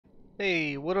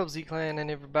Hey, what up Z-Clan and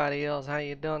everybody else, how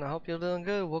you doing? I hope you're doing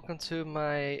good. Welcome to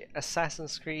my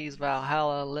Assassin's Creed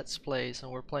Valhalla Let's Play. So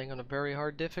we're playing on a very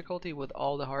hard difficulty with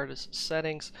all the hardest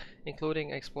settings,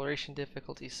 including exploration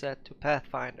difficulty set to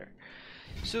Pathfinder.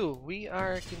 So we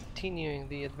are continuing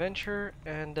the adventure,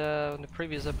 and in the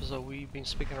previous episode we've been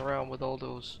speaking around with all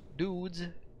those dudes,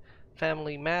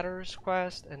 Family Matters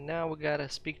quest, and now we gotta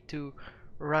speak to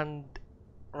Randvi.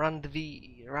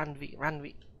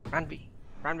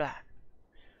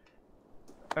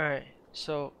 Alright,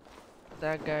 so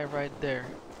that guy right there.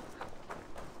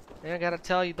 And I gotta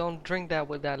tell you, don't drink that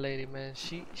with that lady, man.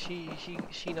 She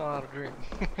know how to drink.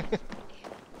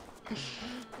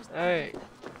 Alright,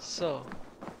 so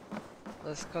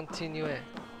let's continue it.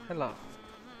 Hello.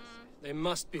 They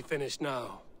must be finished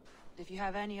now. If you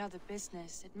have any other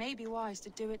business, it may be wise to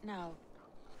do it now.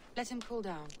 Let him cool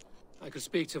down. I could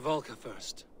speak to Volker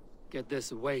first. Get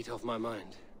this weight off my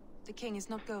mind. The king is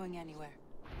not going anywhere.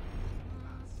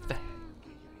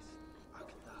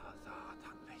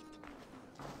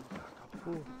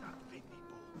 Ooh.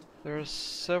 There are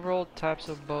several types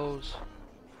of bows,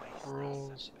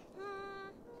 runes.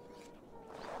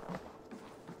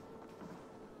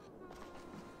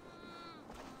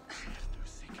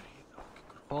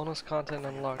 Bonus content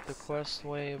unlocked. The quest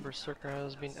way Berserker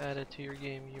has been added to your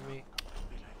game. You may.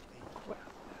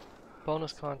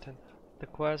 Bonus content. The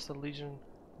quest the Legion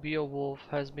Beowulf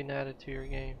has been added to your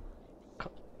game.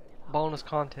 Bonus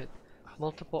content.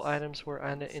 Multiple items were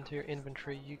added into your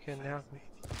inventory. You can now.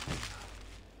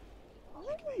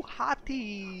 Ooh,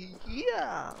 hottie!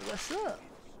 Yeah! What's up?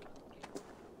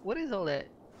 What is all that?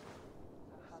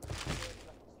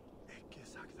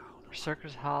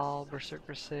 Berserker's Howl,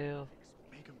 Berserker Sail.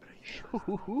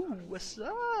 Ooh, what's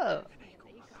up?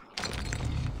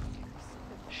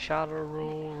 Shadow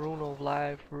Rune, Rune of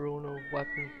Life, Rune of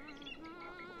Weapon.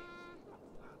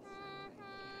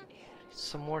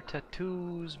 Some more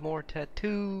tattoos, more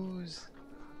tattoos.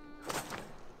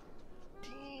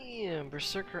 Damn,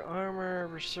 Berserker armor,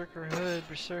 Berserker hood,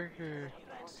 Berserker.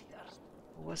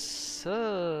 What's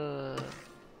up?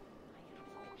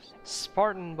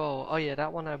 Spartan bow. Oh yeah,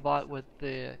 that one I bought with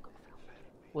the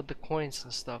coins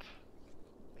and stuff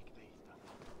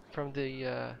from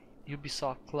the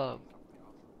Ubisoft Club.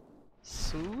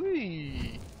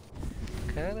 Sweet.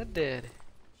 Kinda dead.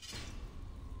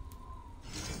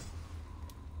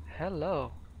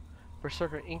 Hello.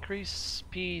 Berserker, increase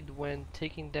speed when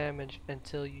taking damage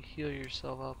until you heal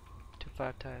yourself up to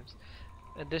 5 times.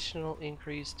 Additional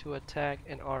increase to attack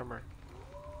and armor.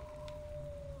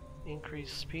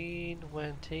 Increase speed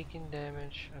when taking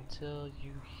damage until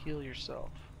you heal yourself.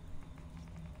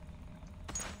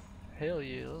 Hell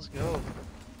yeah, let's go.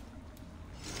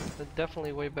 That's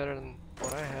definitely way better than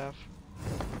what I have.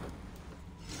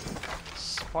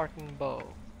 Spartan bow.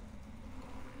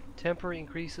 Temporary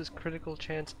increases critical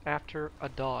chance after a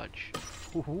dodge.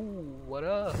 Woohoo, what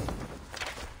up?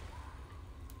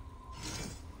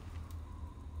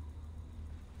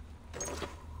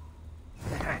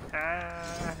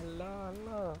 Hello,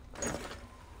 hello.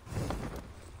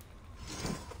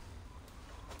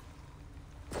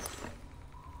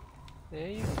 There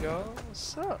you go.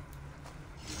 What's up?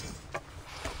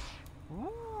 Ooh.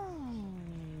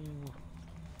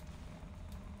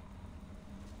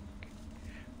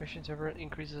 Mission temperament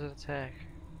increases attack.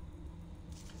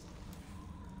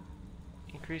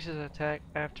 Increases attack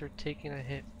after taking a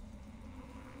hit.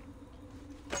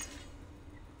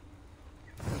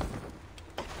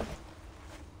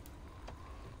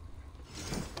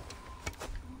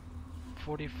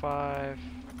 $45,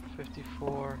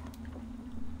 $54.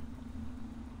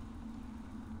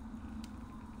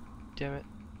 Damn it.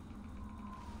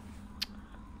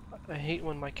 I hate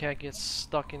when my cat gets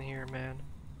stuck in here, man.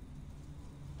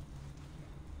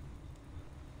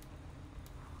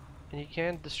 And you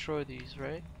can't destroy these,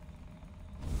 right?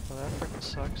 Well, that freaking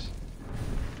sucks.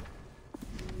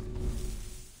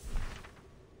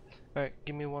 Alright,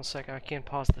 give me 1 second. I can't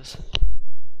pause this.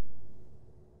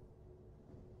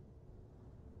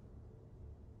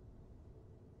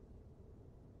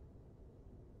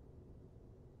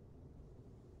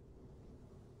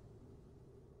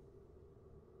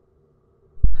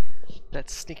 That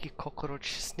sneaky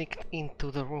cockroach sneaked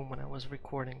into the room when I was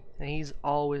recording, and he's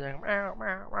always like meow,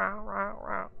 meow, meow,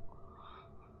 meow,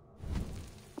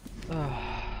 meow.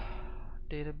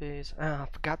 Database. I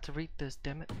forgot to read this,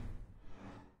 damn it.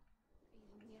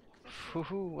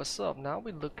 Woohoo, what's up? Now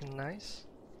we looking nice.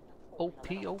 OP,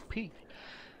 OP.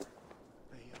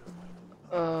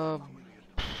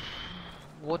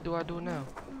 What do I do now?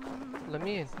 Let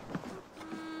me in.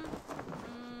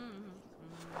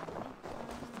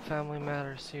 family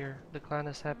matters here. The clan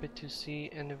is happy to see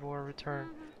Endeavor return.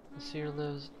 The seer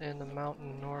lives in the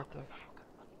mountain north of...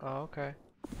 Oh, okay.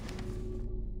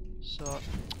 So...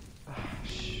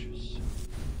 shoot.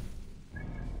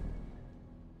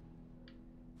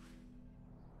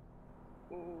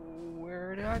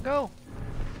 Where did I go?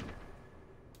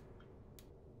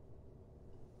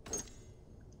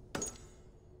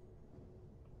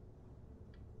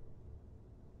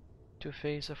 To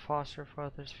face a foster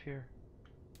father's fear.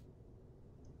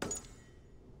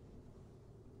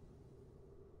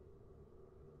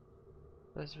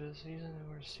 Let's be the season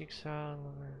where 6 out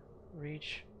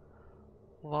reach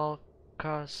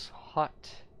Valka's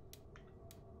hut.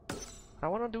 I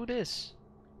wanna do this.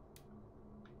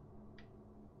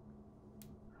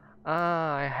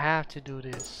 Ah, I have to do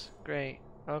this. Great.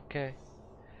 Okay.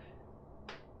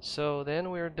 So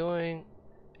then we're doing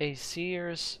a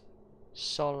Seer's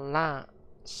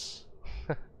Solance.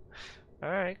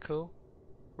 Alright, cool.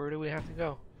 Where do we have to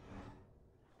go?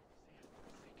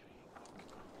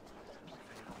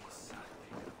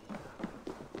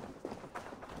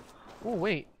 Oh,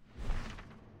 wait.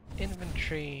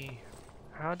 Inventory.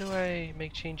 How do I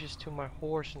make changes to my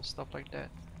horse and stuff like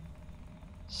that?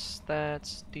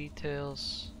 Stats,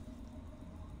 details,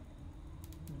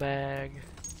 bag.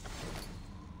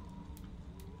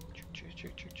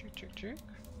 Check.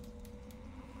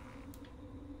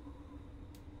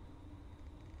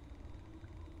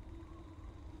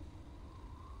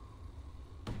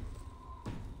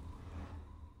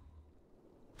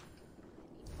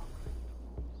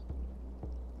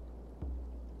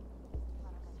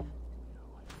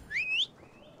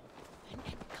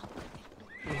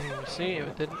 See,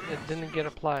 it didn't get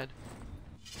applied.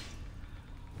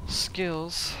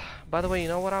 Skills. By the way, you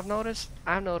know what I've noticed?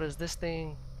 I've noticed this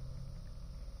thing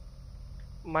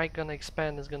might gonna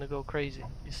expand is gonna go crazy.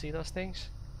 You see those things?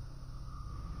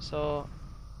 So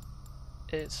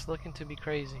it's looking to be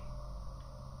crazy.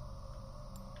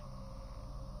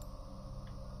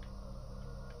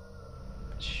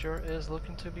 It sure is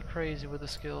looking to be crazy with the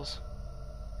skills.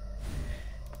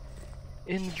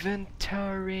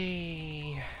 Inventory.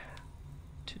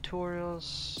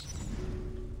 Tutorials.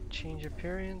 Change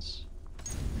appearance.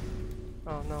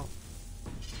 Oh no.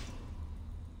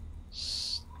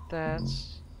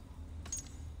 Stats.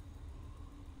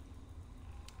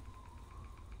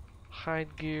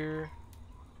 Hide gear.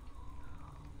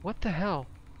 What the hell?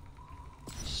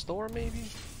 Store maybe?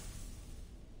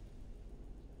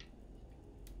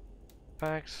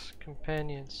 Packs,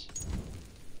 companions.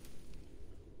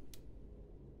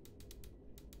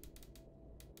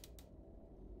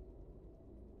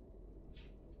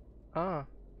 Ah.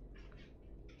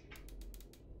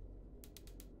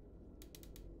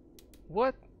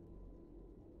 What?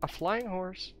 A flying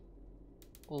horse?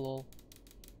 Lol.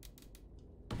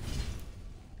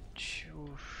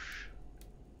 Choosh.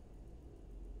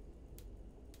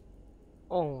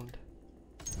 Owned.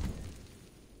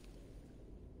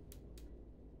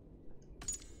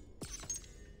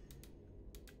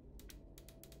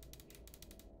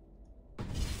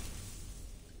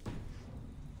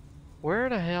 Where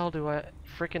the hell do I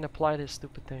freaking apply this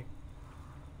stupid thing?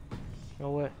 You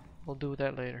know what? We'll do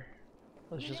that later.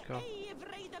 Let's just go.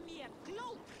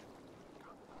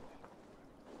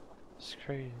 It's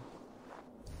crazy.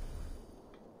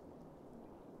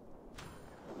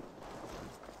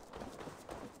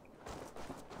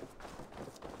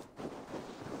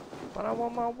 But I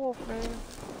want my wolf, man.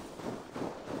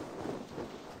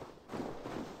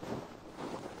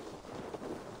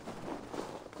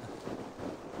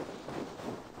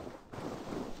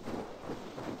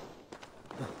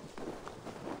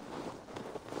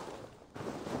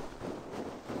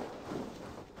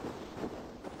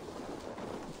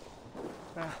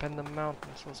 Up in the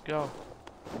mountains, let's go.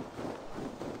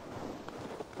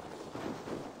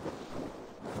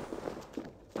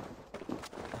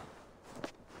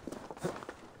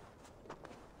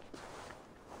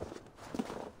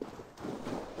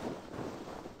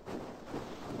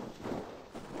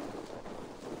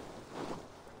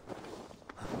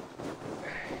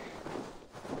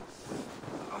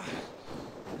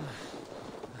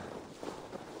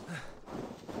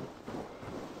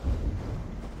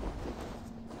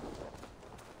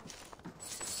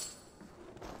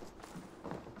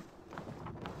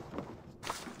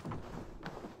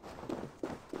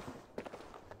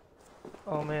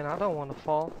 Oh man, I don't want to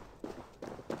fall.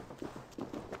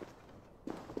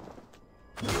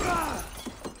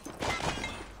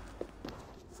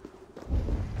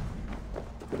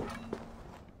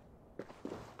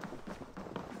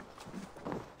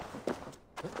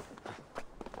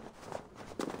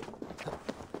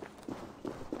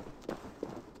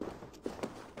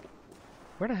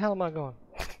 Where the hell am I going?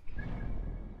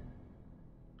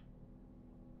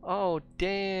 Oh,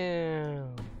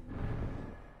 damn.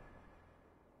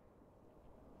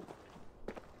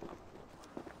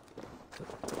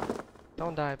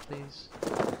 Don't die, please.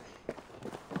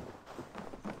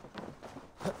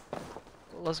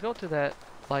 Let's go to that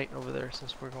light over there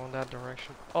since we're going that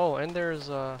direction. Oh, and there's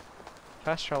a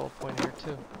fast travel point here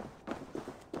too.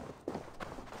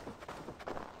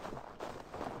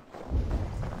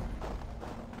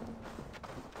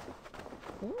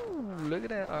 Ooh, look at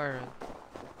that iron.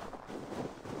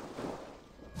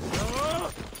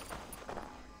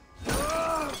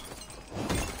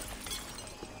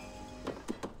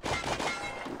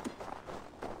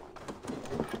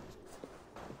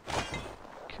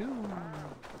 Cool.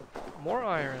 More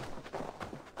iron.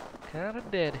 Kinda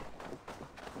dead.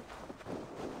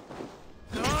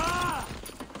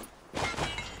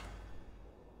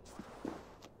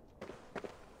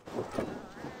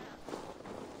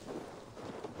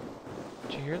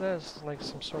 Did you hear that? It's like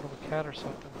some sort of a cat or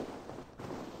something.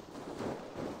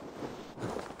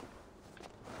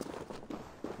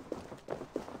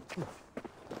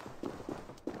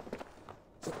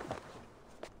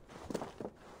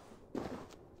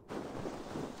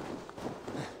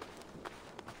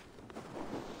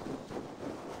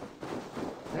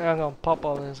 I'm gonna pop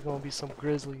on and it's gonna be some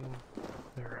grizzly.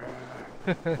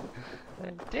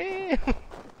 And damn!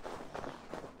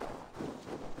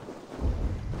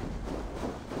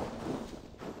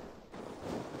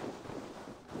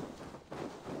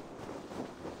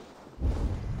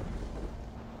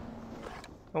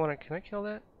 Can I kill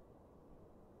that?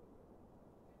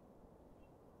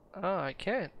 Oh, I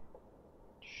can't.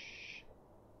 Shh.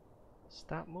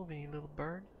 Stop moving, you little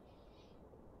bird.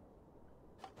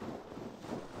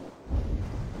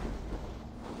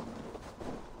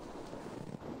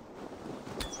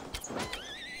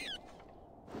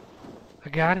 I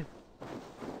got it.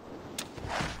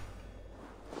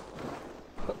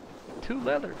 2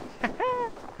 leather.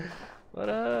 What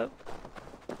up?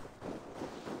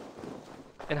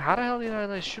 And how the hell did I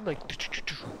like shoot like?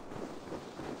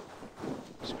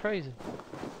 It's crazy.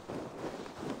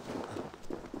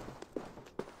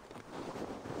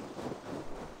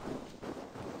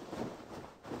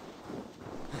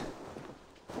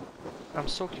 I'm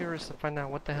so curious to find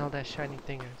out what the hell that shiny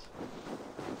thing is.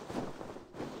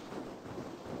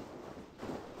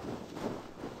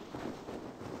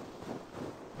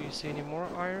 Do you see any more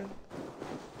iron?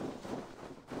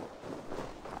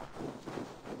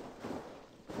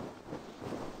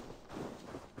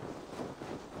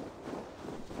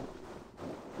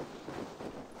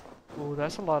 Ooh,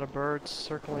 that's a lot of birds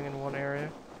circling in one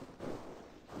area.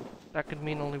 That could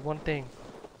mean only one thing.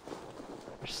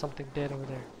 There's something dead over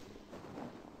there.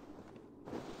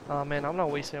 Oh man, I'm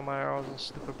not wasting my arrows on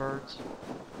stupid birds.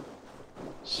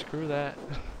 Screw that.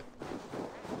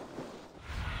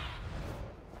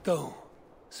 Go,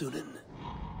 Sunan.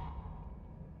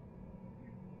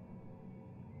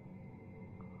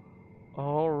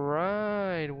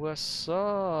 Alright, what's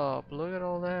up? Look at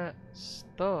all that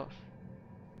stuff.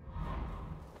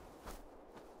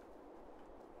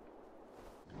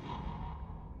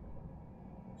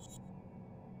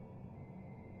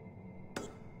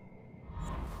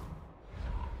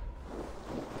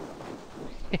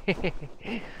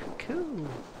 Cool.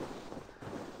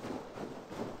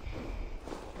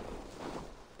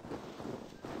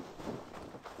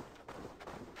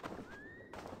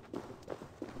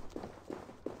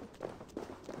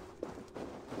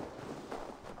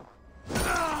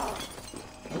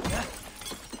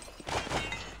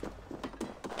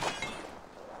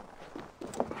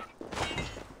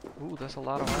 Ooh, there's a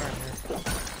lot of iron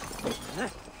here.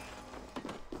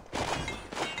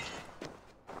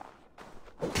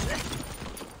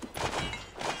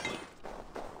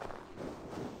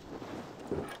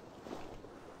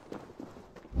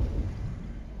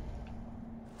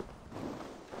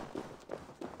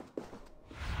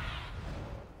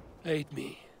 Aid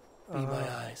me. Be my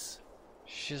eyes.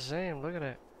 Shazam, look at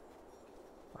it.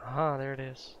 Aha, there it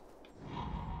is.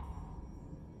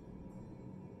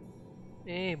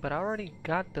 Hey, but I already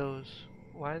got those.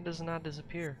 Why does it not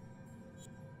disappear?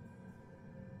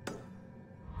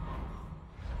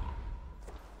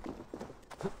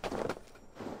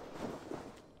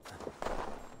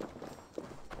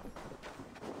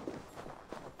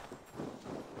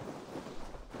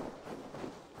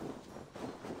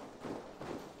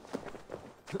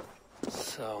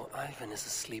 So, Ivan is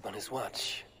asleep on his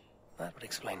watch. That would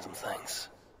explain some things.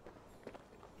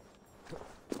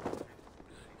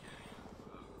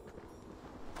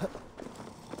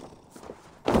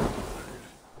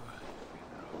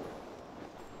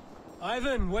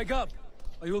 Ivan, wake up,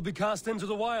 or you will be cast into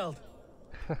the wild.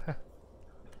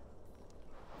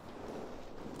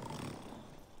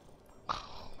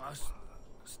 Must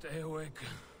stay awake.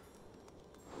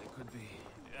 They could be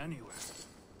anywhere.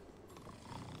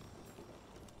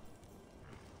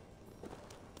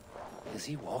 Is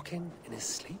he walking in his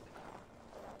sleep?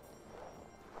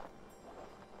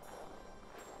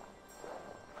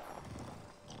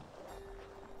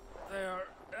 They are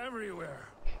everywhere.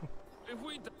 If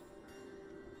we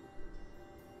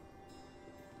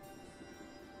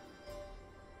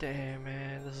Damn,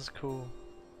 man, this is cool.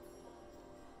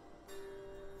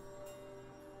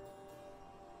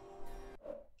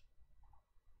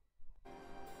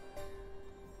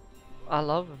 I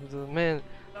love it, man.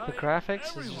 The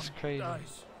graphics is just crazy.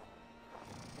 dies.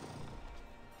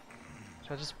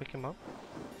 Should I just wake him up?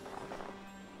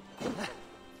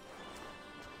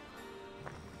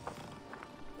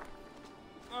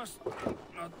 Must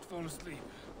not fall asleep.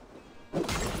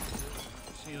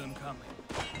 See them coming.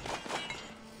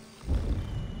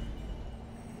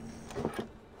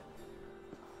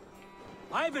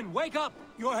 Ivan, wake up!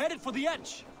 You're headed for the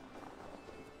edge!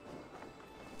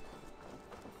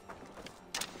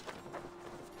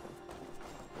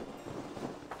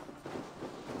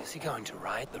 Is he going to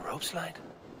ride the rope slide?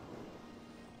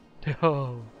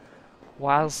 Yo,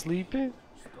 while sleeping?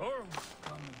 Storm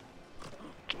coming.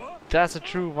 What? That's a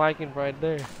true Viking right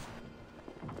there.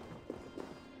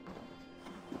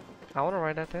 I wanna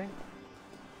ride that thing.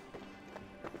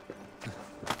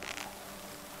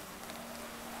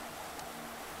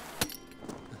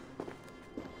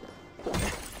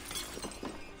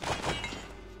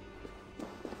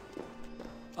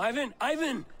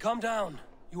 Ivan, calm down.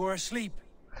 You are asleep.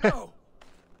 No!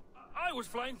 I was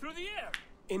flying through the air.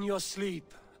 In your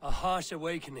sleep, a harsh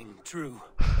awakening, true.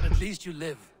 But at least you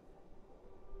live.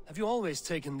 Have you always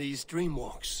taken these dream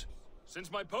walks?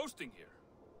 Since my posting here.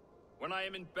 When I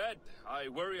am in bed, I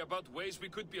worry about ways we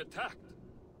could be attacked.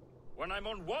 When I'm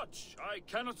on watch, I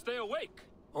cannot stay awake.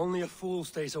 Only a fool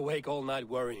stays awake all night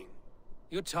worrying.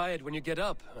 You're tired when you get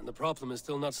up, and the problem is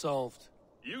still not solved.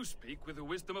 You speak with the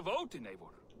wisdom of Odin, Eivor.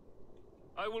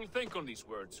 I will think on these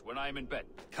words when I am in bed.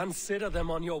 Consider them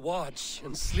on your watch,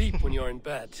 and sleep when you're in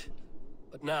bed.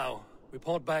 But now,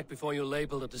 report back before you're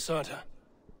labeled a deserter.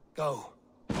 Go.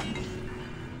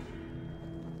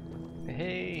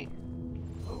 Hey.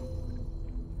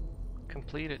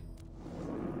 Completed.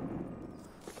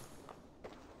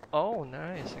 Oh,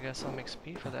 nice. I got some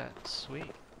XP for that.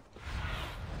 Sweet.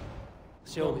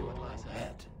 Show me what lies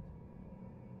ahead.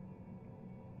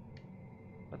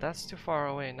 But that's too far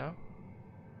away now.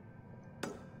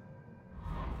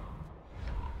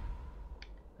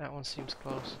 That one seems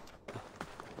close.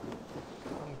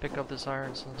 I'm gonna pick up this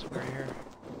iron since we're here.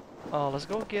 Oh, let's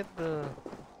go get the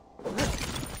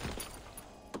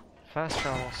fast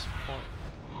travel support.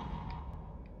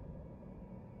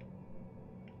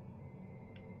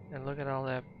 And look at all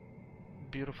that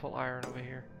beautiful iron over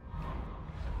here.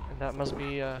 And that must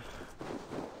be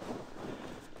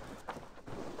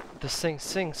the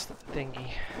sinks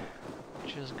thingy,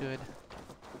 which is good.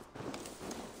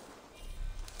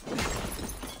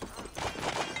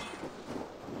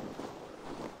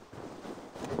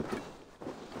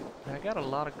 And I got a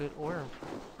lot of good ore,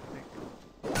 like,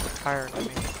 iron, I mean.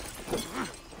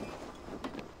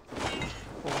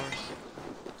 Ores.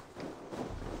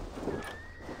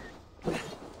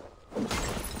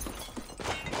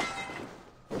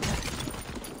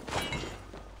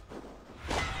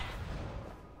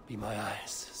 Be my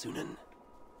eyes, Sunan.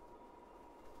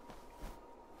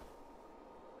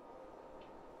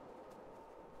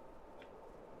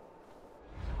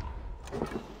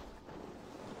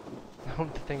 The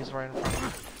thing is right in front of me.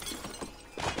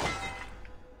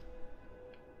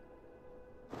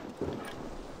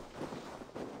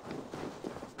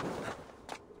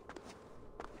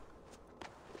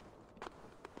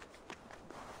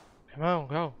 Come on,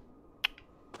 go.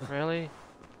 Really?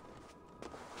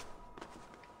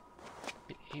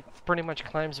 He pretty much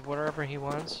climbs whatever he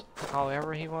wants,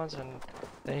 however he wants, and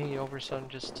then he all of a sudden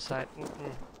just decide,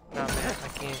 nah man, I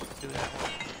can't do that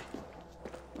one.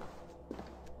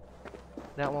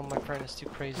 That one, my friend, is too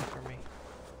crazy for me.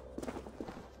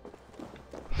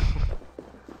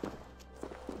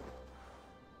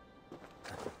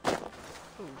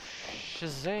 Oh,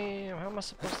 Shazam! How am I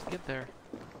supposed to get there?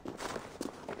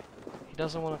 He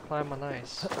doesn't want to climb on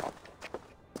ice.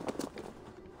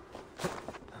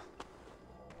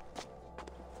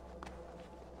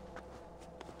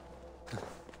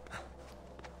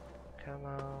 Come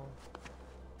on.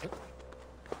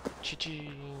 Chi-chi.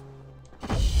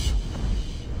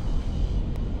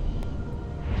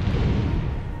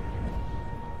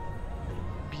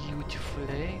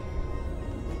 beautifully.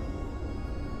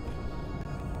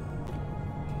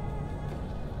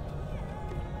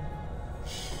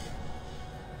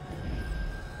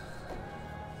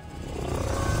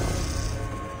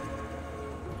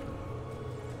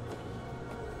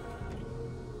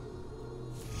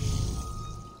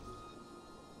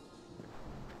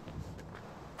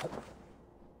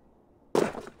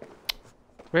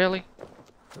 Really?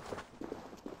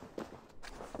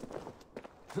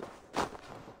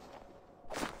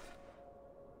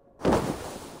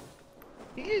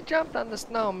 He jumped on the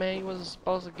snow, man. He wasn't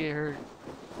supposed to get hurt.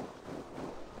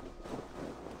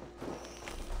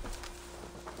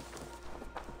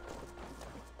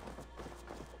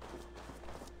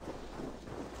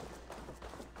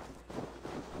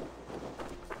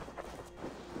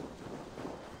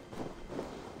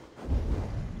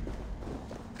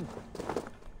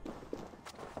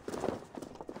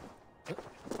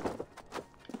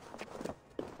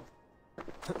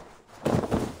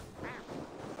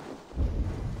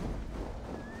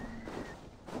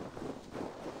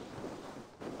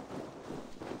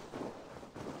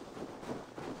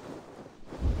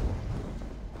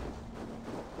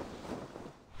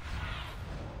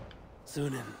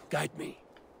 Sunan, guide me.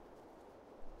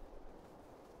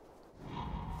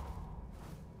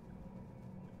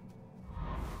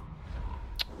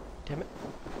 Damn it.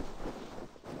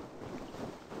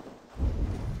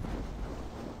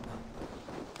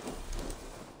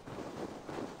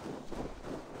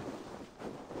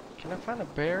 Can I find a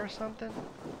bear or something?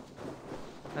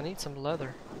 I need some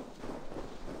leather.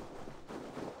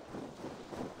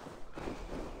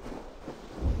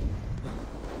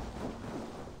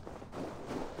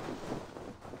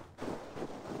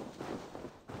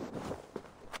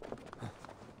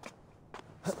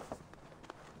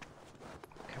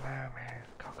 Come on, man.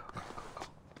 Go, go, go, go, go.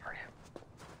 Hurry up.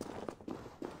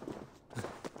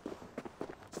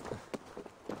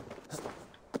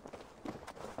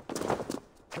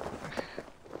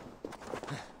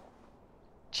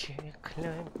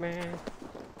 Chicken man.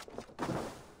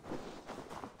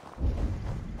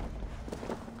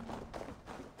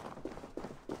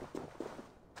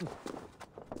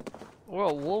 Well,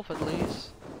 a wolf at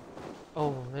least.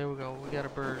 Oh, there we go. We got a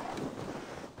bird.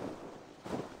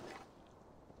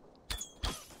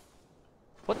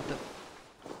 What the?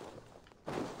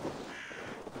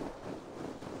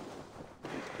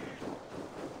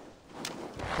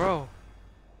 Bro.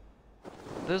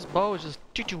 This bow is just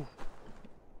choo-choo.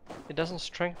 It doesn't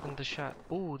strengthen the shot.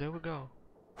 Ooh, there we go.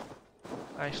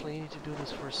 I actually need to do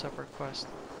this for a separate quest.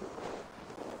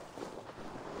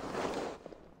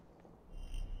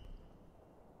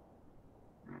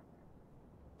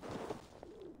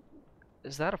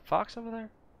 Is that a fox over there?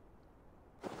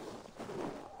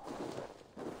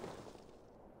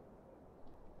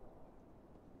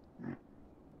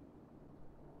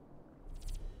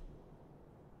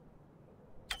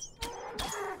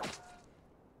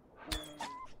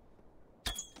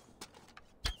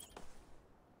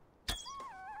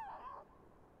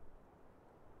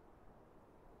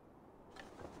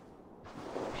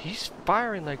 He's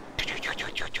firing like...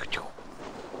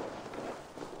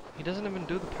 He doesn't even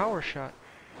do the power shot.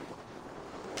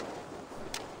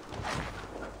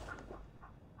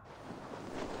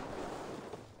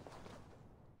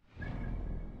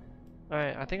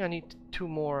 Alright, I think I need 2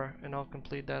 more and I'll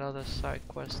complete that other side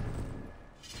quest.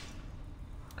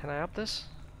 Can I up this?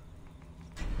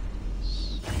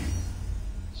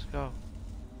 Let's go.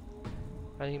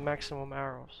 I need maximum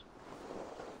arrows.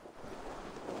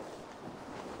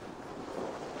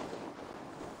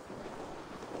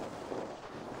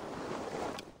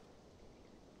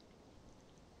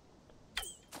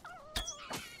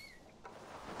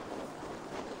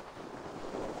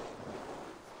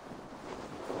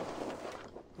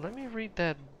 Let me read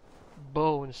that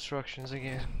bow instructions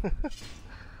again.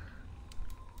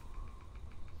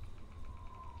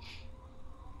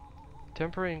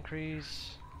 Temporary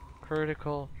increase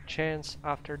critical chance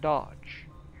after dodge.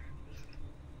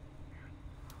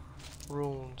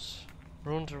 Runes.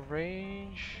 Runes of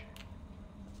rage.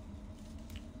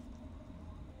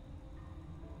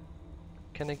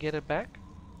 Can I get it back?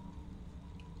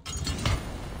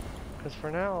 Because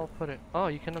for now I'll put it... Oh,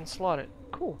 you can unslot it.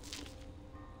 Cool.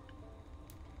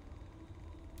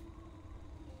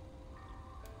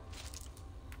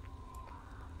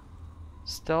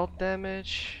 Stealth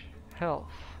damage,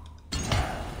 health.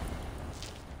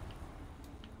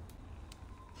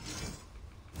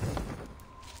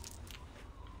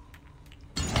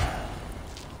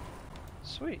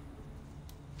 Sweet.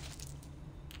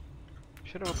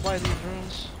 Should have applied these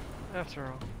runes after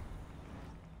all.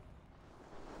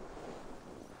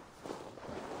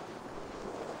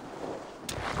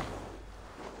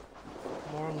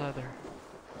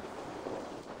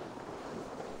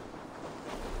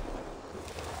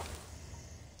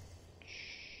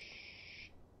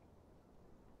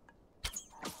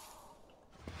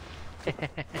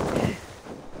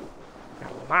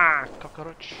 Come on,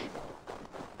 cockroach.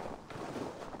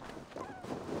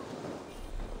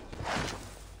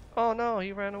 Oh no,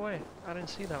 he ran away. I didn't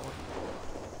see that one.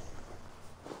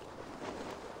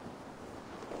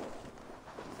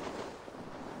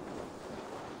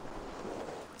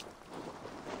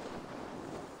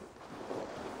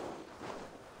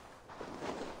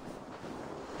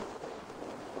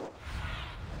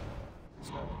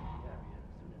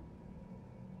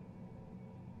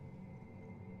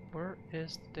 Where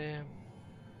is the damn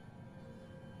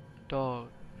dog?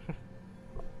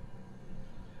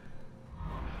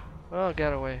 Oh,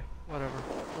 get away. Whatever.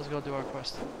 Let's go do our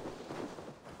quest.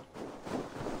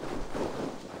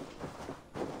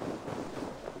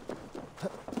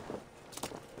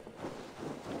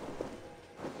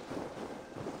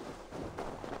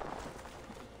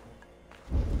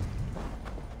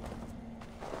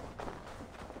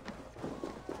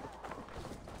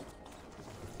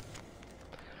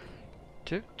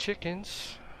 Two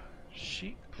chickens,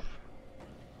 sheep.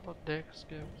 What the heck's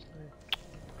going on?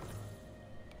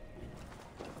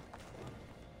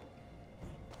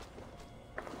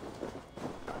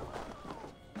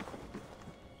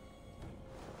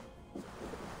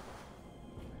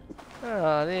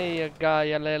 Ah, there you go,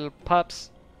 you little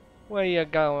pups. Where you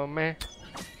going, man?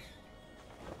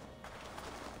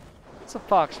 It's a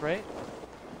fox, right?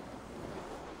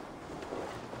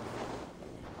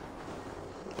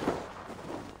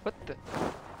 What the?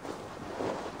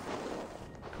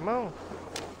 Come on.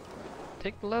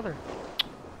 Take the leather.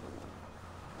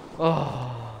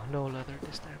 Oh, no leather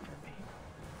this time for me.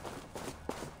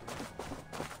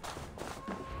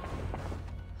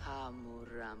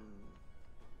 Hamuram.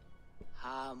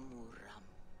 Hamuram.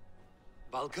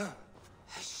 Balka?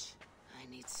 Hush. I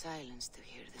need silence to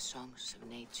hear the songs of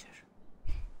nature.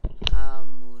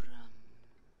 Hamuram.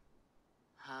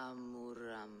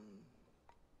 Hamuram.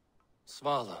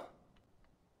 Svala.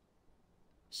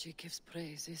 She gives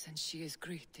praises and she is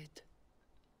greeted.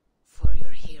 For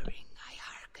your hearing I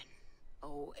hearken,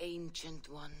 O ancient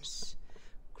ones,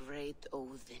 great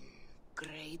Odin,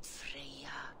 great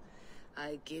Freya.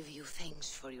 I give you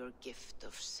thanks for your gift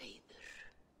of Seder.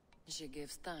 She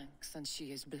gives thanks and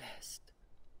she is blessed.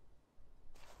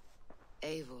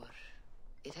 Eivor,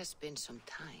 it has been some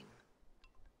time.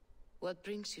 What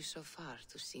brings you so far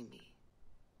to see me?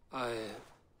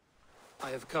 I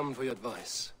have come for your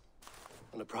advice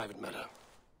on a private matter.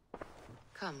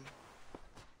 Come.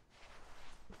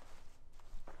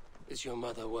 Is your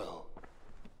mother well?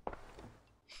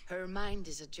 Her mind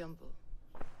is a jumble.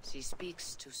 She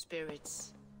speaks to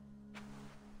spirits.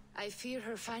 I fear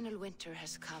her final winter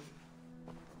has come,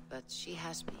 but she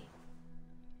has me.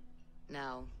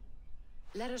 Now,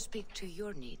 let her speak to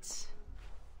your needs.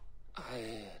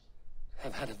 I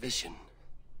have had a vision.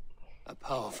 A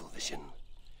powerful vision.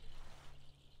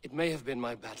 It may have been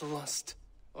my battle lust,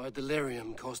 or a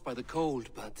delirium caused by the cold,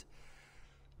 but...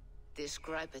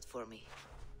 Describe it for me.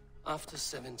 After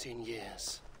 17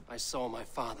 years, I saw my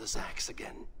father's axe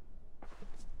again.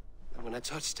 And when I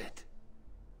touched it,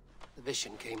 the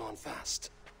vision came on fast.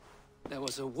 There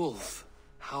was a wolf,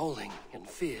 howling and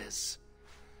fierce,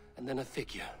 and then a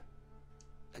figure.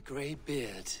 A grey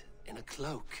beard in a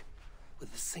cloak,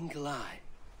 with a single eye.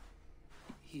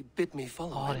 He bid me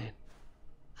follow him.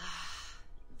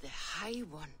 The High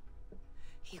One.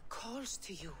 He calls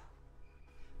to you.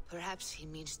 Perhaps he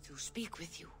means to speak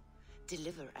with you,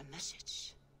 deliver a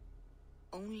message.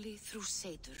 Only through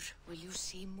Seder will you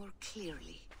see more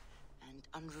clearly and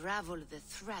unravel the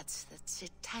threads that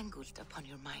sit tangled upon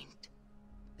your mind.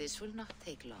 This will not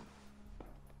take long.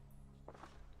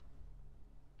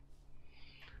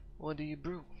 What do you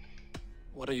brew?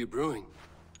 What are you brewing?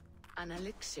 An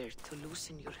elixir to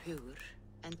loosen your huer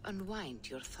and unwind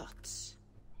your thoughts.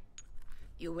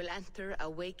 You will enter a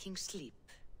waking sleep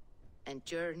and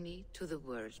journey to the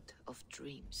world of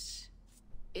dreams.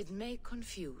 It may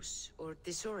confuse or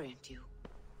disorient you,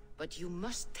 but you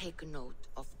must take note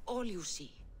of all you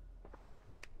see.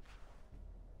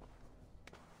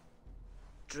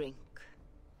 Drink.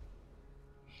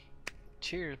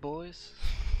 Cheers, boys.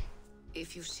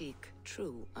 If you seek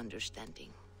true understanding.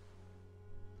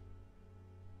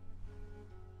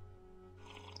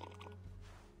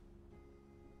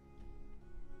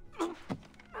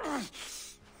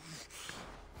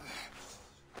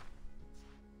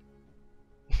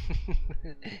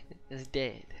 It's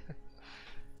dead.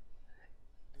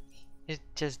 It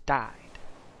just died.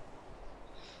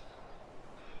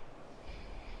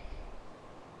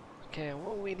 Okay,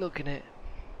 what are we looking at?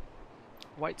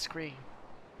 White screen.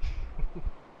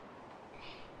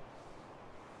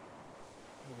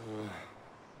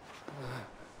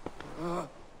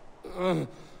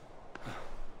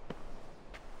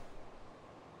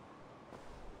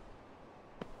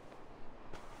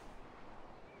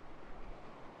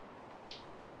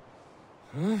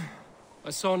 I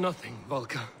saw nothing,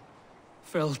 Volka.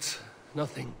 Felt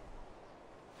nothing.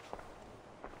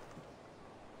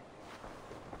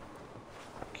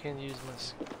 Can't use my...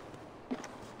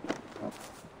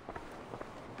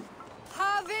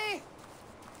 Harvey!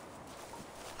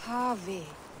 Harvey!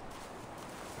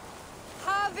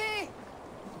 Harvey!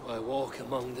 I walk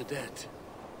among the dead.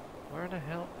 Where the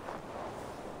hell?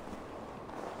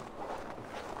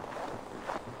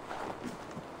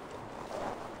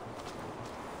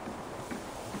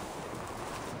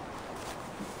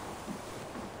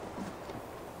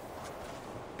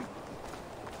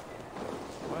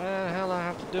 What the hell I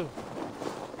have to do?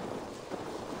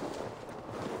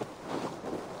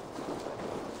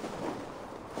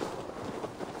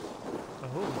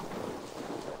 Oh.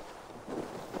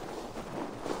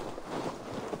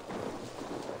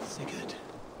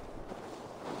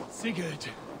 Sigurd!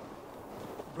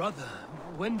 Brother,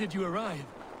 when did you arrive?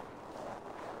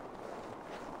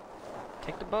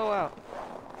 Take the bow out.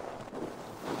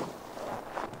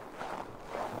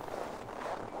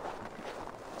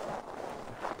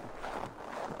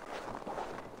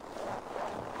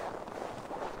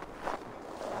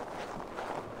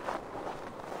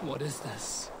 What is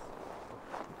this?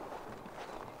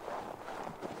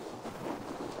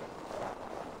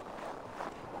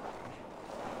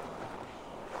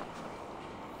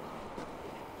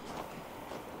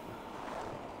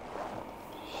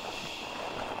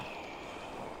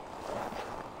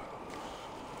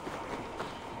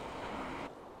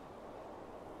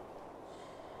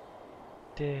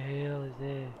 The hell is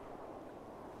that?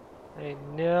 Hey,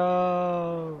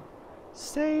 no!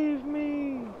 Save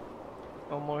me!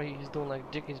 Oh, more he's doing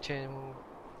like Jackie Chan move.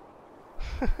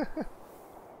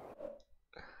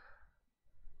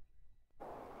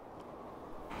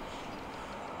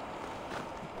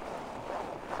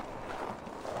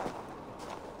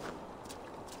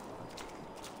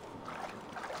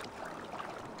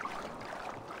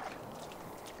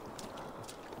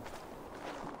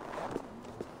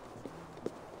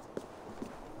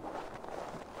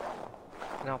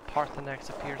 Now Parthenax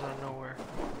appears out of nowhere.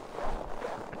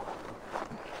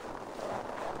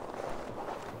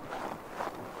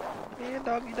 Yeah,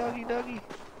 doggy, doggy, doggy.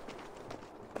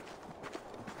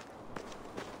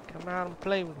 Come out and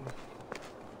play with me.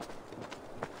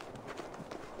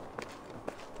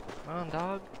 Come on,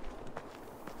 dog.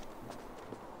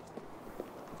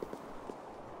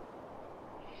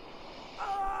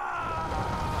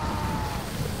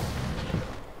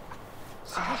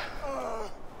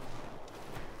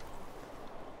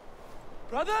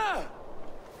 Brother!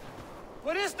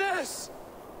 What is this?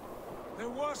 There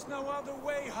was no other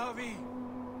way, Harvey.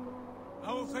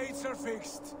 Our fates are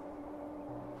fixed.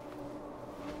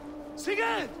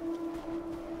 Sigurd!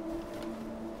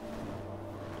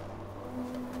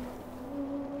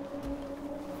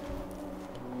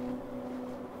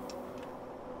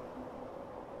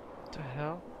 What the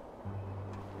hell?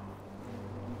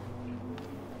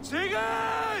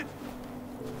 Sigurd!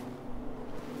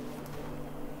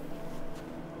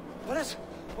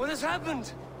 What has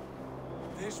happened?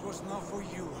 This was not for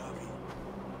you, Harvey.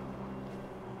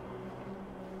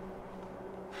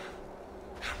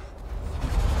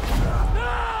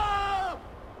 No!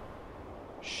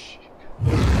 Shh.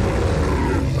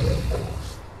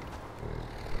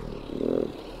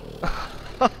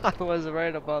 I was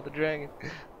right about the dragon.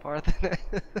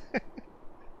 Parthenax.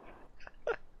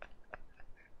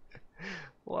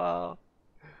 Wow.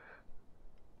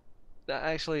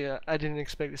 Actually, I didn't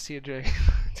expect to see a dragon,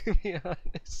 to be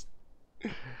honest.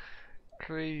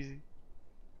 Crazy.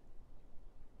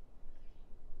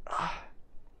 Ah.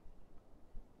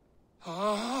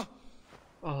 Oh.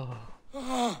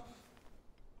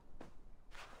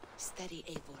 Steady,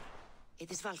 Eivor.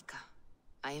 It is Valka.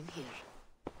 I am here.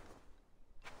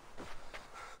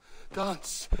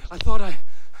 Gods, I thought I...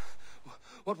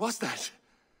 What was that?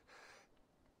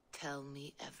 Tell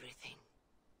me everything.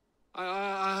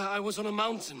 I was on a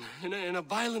mountain in a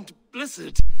violent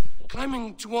blizzard,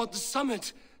 climbing toward the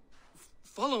summit,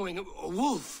 following a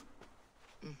wolf.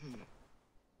 Mm-hmm.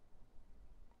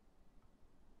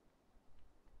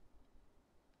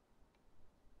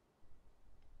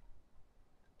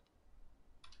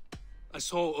 I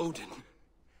saw Odin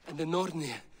and the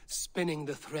Nornir spinning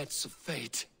the threads of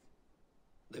fate.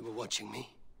 They were watching me.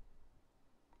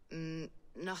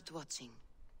 Not watching.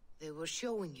 They were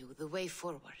showing you the way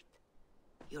forward.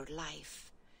 Your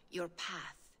life, your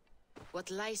path,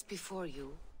 what lies before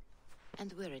you,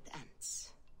 and where it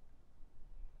ends.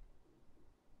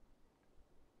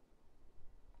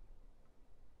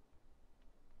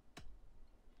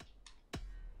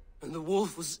 and the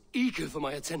wolf was eager for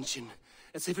my attention,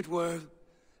 as if it were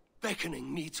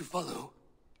beckoning me to follow.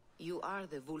 You are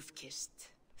the wolf-kissed,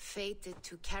 fated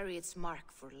to carry its mark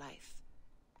for life.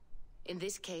 In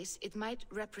this case, it might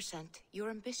represent your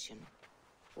ambition,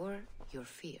 or your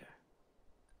fear.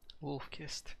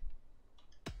 Wolf-kissed.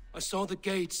 I saw the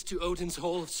gates to Odin's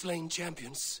Hall of Slain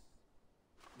Champions.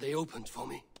 They opened for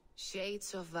me.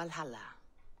 Shades of Valhalla,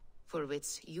 for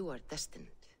which you are destined.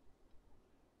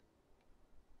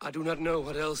 I do not know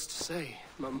what else to say.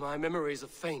 My memories are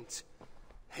faint,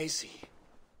 hazy.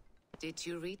 Did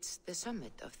you reach the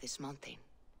summit of this mountain?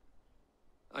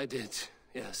 I did,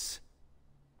 yes.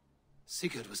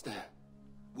 Sigurd was there,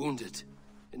 wounded,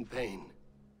 in pain.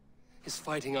 His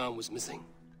fighting arm was missing.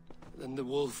 Then the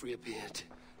wolf reappeared,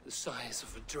 the size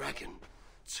of a dragon,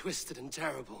 twisted and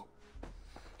terrible.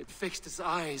 It fixed its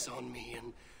eyes on me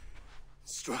and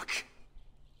struck.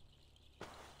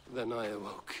 Then I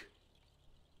awoke.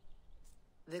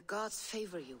 The gods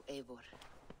favor you, Eivor.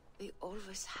 They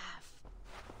always have.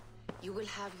 You will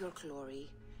have your glory,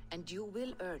 and you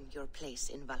will earn your place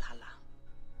in Valhalla.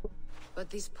 But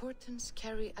these portents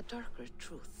carry a darker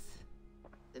truth.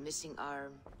 The missing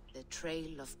arm, the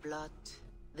trail of blood,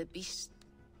 the beast.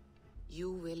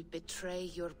 You will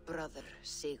betray your brother,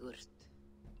 Sigurd.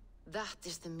 That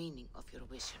is the meaning of your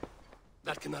vision.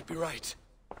 That cannot be right.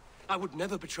 I would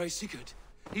never betray Sigurd.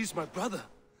 He's my brother,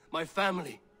 my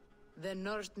family. The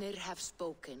Nornir have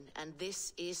spoken, and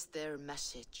this is their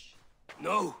message.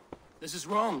 No, this is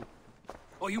wrong.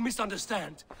 Or you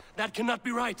misunderstand. That cannot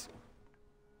be right.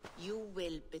 You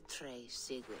will betray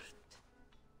Sigurd.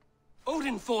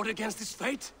 Odin fought against his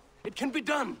fate. It can be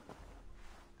done.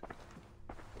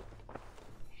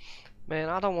 Man,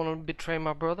 I don't want to betray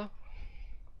my brother.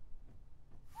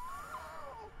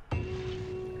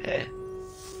 Eh.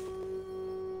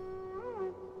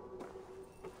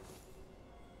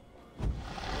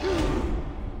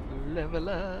 Level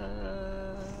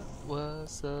up.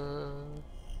 What's up?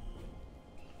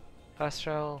 Fast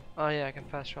travel. Oh yeah, I can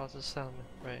fast travel to the settlement,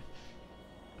 right?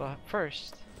 But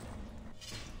first,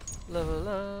 level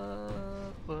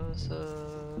up. What's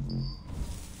up?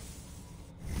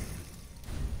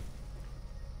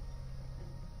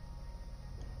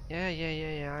 Yeah.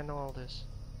 I know all this.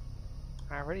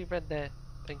 I already read that.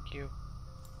 Thank you.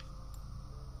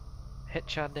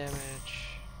 Headshot damage.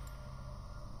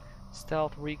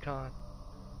 Stealth recon.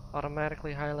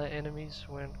 Automatically highlight enemies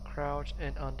when crouched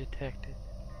and undetected.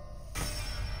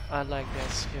 I like that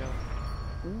skill.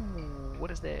 Ooh,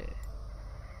 what is that?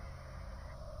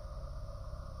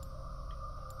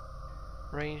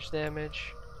 Range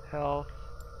damage, health,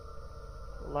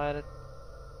 light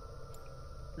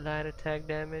attack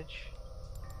damage,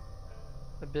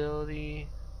 ability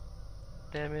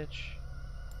damage,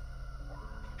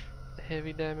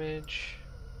 heavy damage,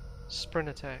 sprint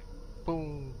attack.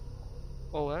 Boom.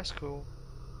 Oh, that's cool.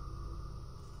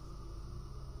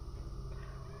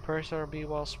 Press RB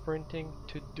while sprinting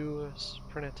to do a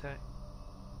sprint attack.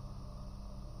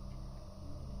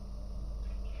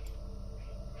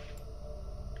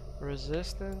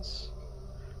 Resistance.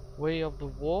 Way of the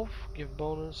Wolf. Give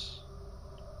bonus.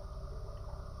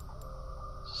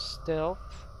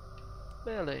 Stealth.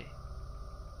 Melee.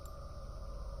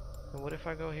 And what if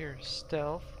I go here?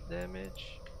 Stealth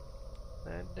damage.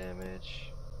 That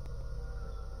damage.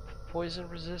 Poison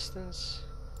resistance.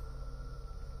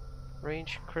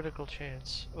 Range critical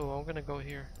chance. Oh, I'm gonna go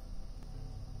here.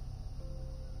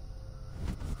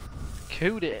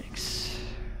 Codex.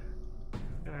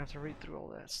 I'm gonna have to read through all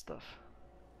that stuff.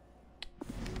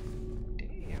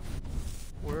 Damn.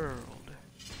 World.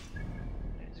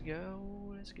 Let's go.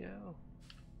 Let's go.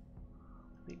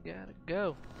 We gotta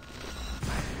go.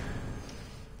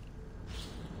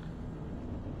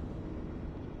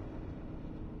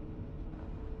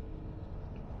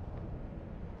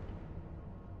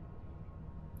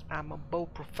 I'm a bow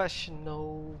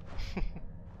professional.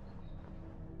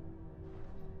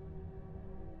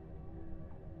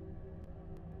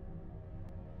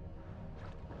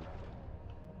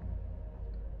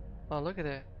 Oh, look at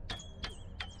that.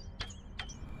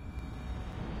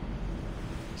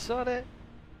 You saw that?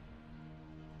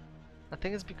 I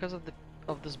think it's because of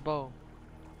this bow.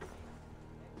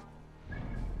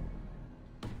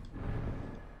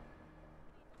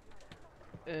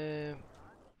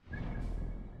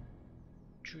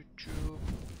 Choo-choo.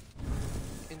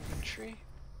 Inventory.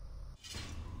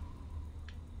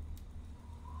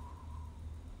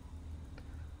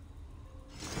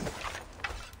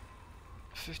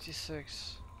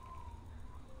 $56.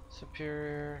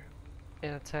 Superior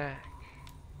in attack.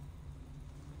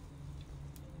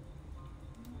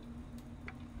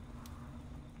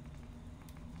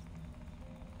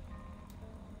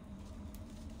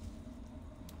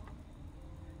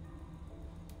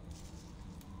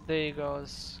 There you go,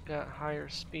 it's got higher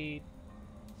speed.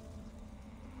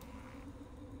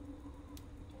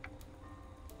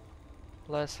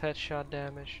 Less headshot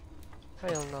damage.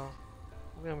 Hell no.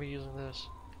 I'm gonna be using this.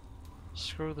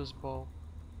 Screw this bow.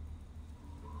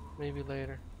 Maybe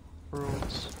later.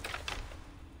 Rules.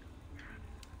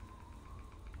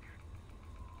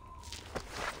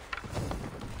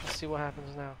 Let's see what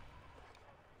happens now.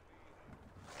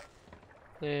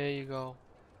 There you go.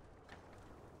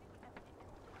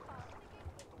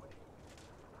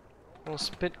 I'll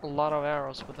spit a lot of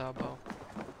arrows with that bow.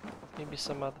 Maybe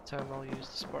some other time I'll use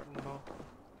the Spartan bow.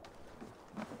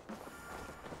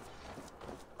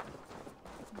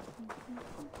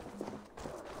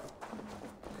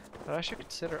 But I should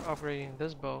consider upgrading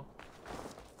this bow.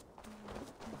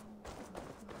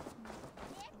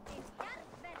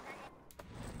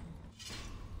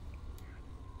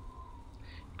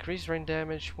 Increase range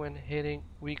damage when hitting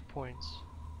weak points.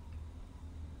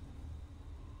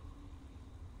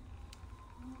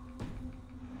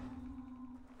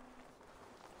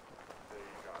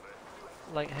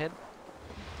 Like head.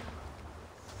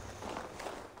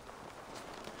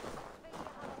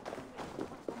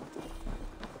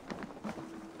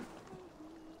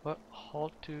 What?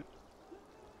 Halt to.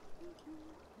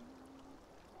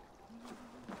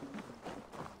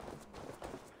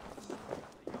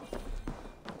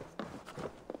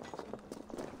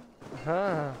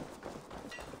 Huh.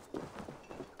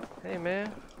 Hey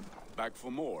man. Back for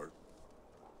more?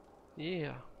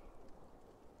 Yeah.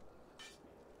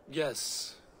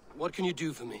 Yes. What can you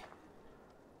do for me?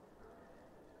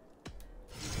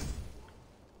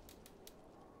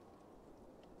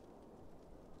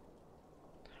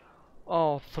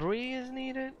 Oh, 3 is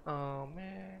needed? Oh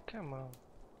man, come on.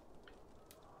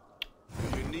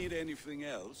 Do you need anything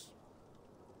else?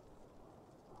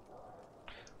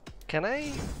 Can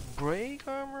I break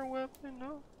armor weapon?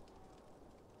 No.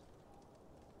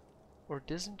 Or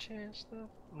disenchant stuff?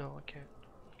 No, I can't.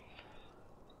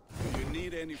 Do you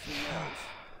need anything else?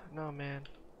 No, man.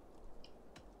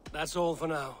 That's all for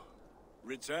now.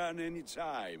 Return any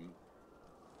time.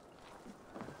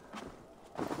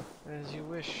 As you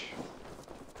wish.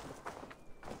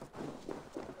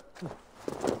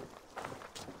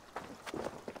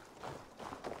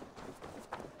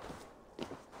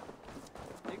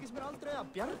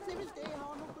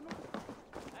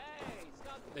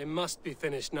 They must be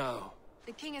finished now.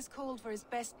 The king has called for his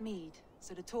best mead,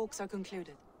 so the talks are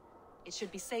concluded. It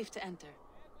should be safe to enter.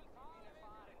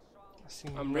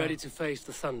 I'm ready to face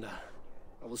the thunder.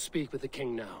 I will speak with the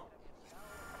king now.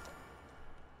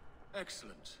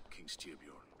 Excellent, King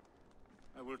Styrbjorn.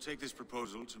 I will take this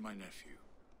proposal to my nephew.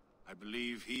 I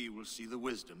believe he will see the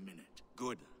wisdom in it.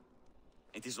 Good.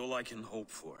 It is all I can hope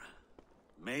for.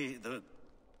 May the...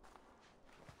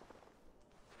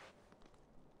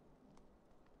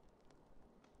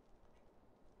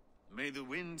 May the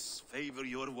winds favor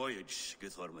your voyage,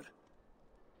 Guthormer.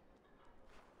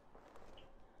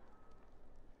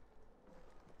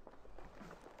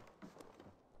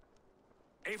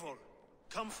 Eivor,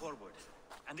 come forward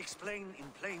and explain in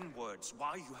plain words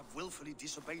why you have willfully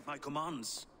disobeyed my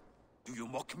commands. Do you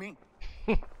mock me?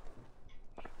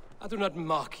 I do not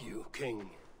mock you, King.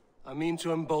 I mean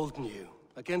to embolden you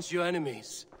against your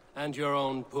enemies and your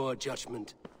own poor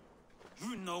judgment.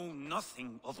 You know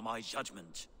nothing of my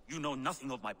judgment. You know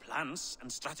nothing of my plans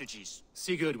and strategies.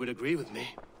 Sigurd would agree with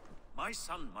me. My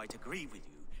son might agree with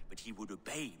you, but he would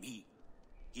obey me.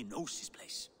 He knows his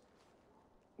place.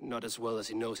 Not as well as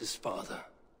he knows his father.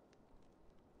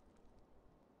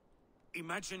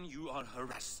 Imagine you are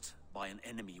harassed by an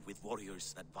enemy with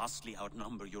warriors that vastly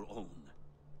outnumber your own.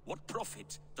 What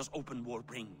profit does open war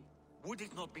bring? Would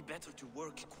it not be better to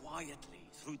work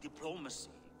quietly through diplomacy,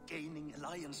 gaining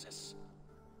alliances?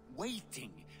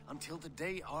 Waiting until the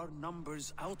day our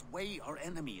numbers outweigh our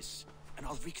enemies, and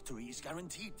our victory is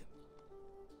guaranteed.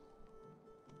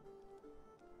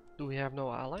 Do we have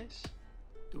no allies?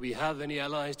 Do we have any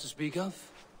allies to speak of?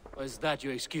 Or is that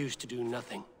your excuse to do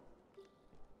nothing?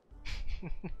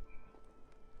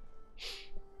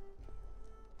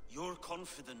 Your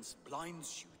confidence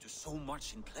blinds you to so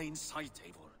much in plain sight,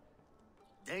 Eivor.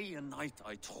 Day and night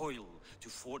I toil to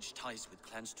forge ties with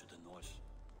clans to the north.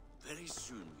 Very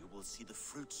soon you will see the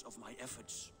fruits of my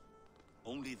efforts.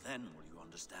 Only then will you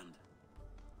understand.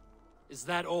 Is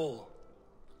that all?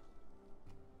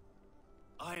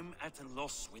 I'm at a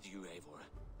loss with you, Eivor.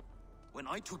 When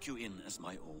I took you in as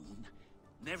my own,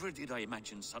 never did I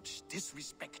imagine such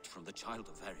disrespect from the child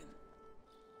of Varin.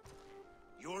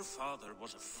 Your father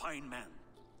was a fine man.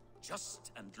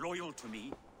 Just and loyal to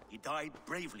me, he died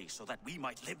bravely so that we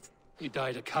might live. He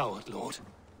died a coward, Lord.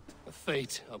 A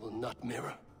fate I will not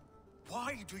mirror.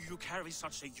 Why do you carry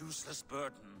such a useless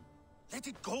burden? Let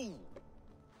it go.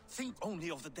 Think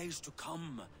only of the days to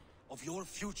come, of your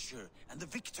future and the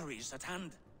victories at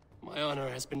hand. My honor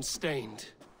has been stained.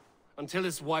 Until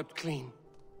it's wiped clean,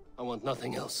 I want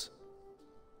nothing else.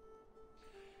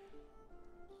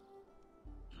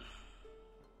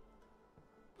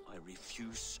 I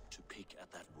refuse to pick at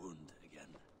that wound again.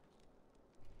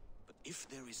 But if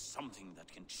there is something that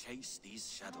can chase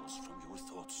these shadows from your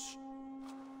thoughts...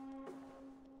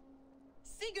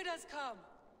 Sigurd has come!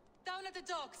 Down at the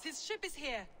docks, his ship is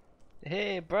here!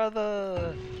 Hey,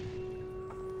 brother!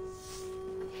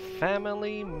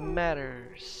 Family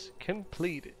Matters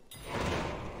completed.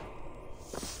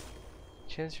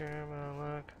 Change your ammo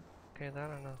unlock. Okay, that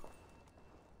I don't know.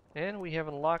 And we have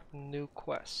unlocked new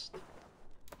quest.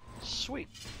 Sweet.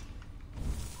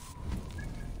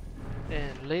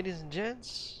 And ladies and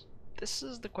gents, this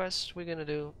is the quest we're gonna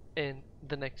do in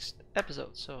the next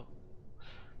episode. So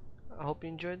I hope you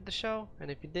enjoyed the show, and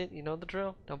if you did, you know the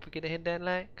drill. Don't forget to hit that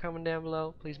like, comment down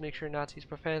below. Please make sure not to use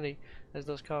profanity, as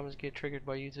those comments get triggered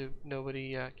by YouTube.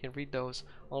 Nobody can read those.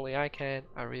 Only I can.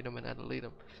 I read them and I delete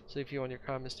them. So if you want your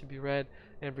comments to be read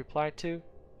and replied to,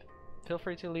 feel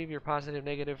free to leave your positive,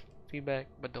 negative feedback,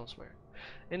 but don't swear.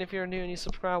 And if you're new and you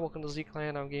subscribe, welcome to Z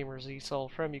Clan. I'm Gamer Z Soul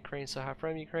from Ukraine, so hi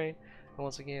from Ukraine. And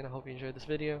once again, I hope you enjoyed this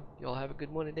video. You all have a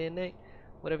good morning, day, and night.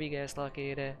 Whatever you guys like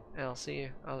it at, and I'll see you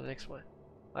on the next one.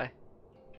 Bye.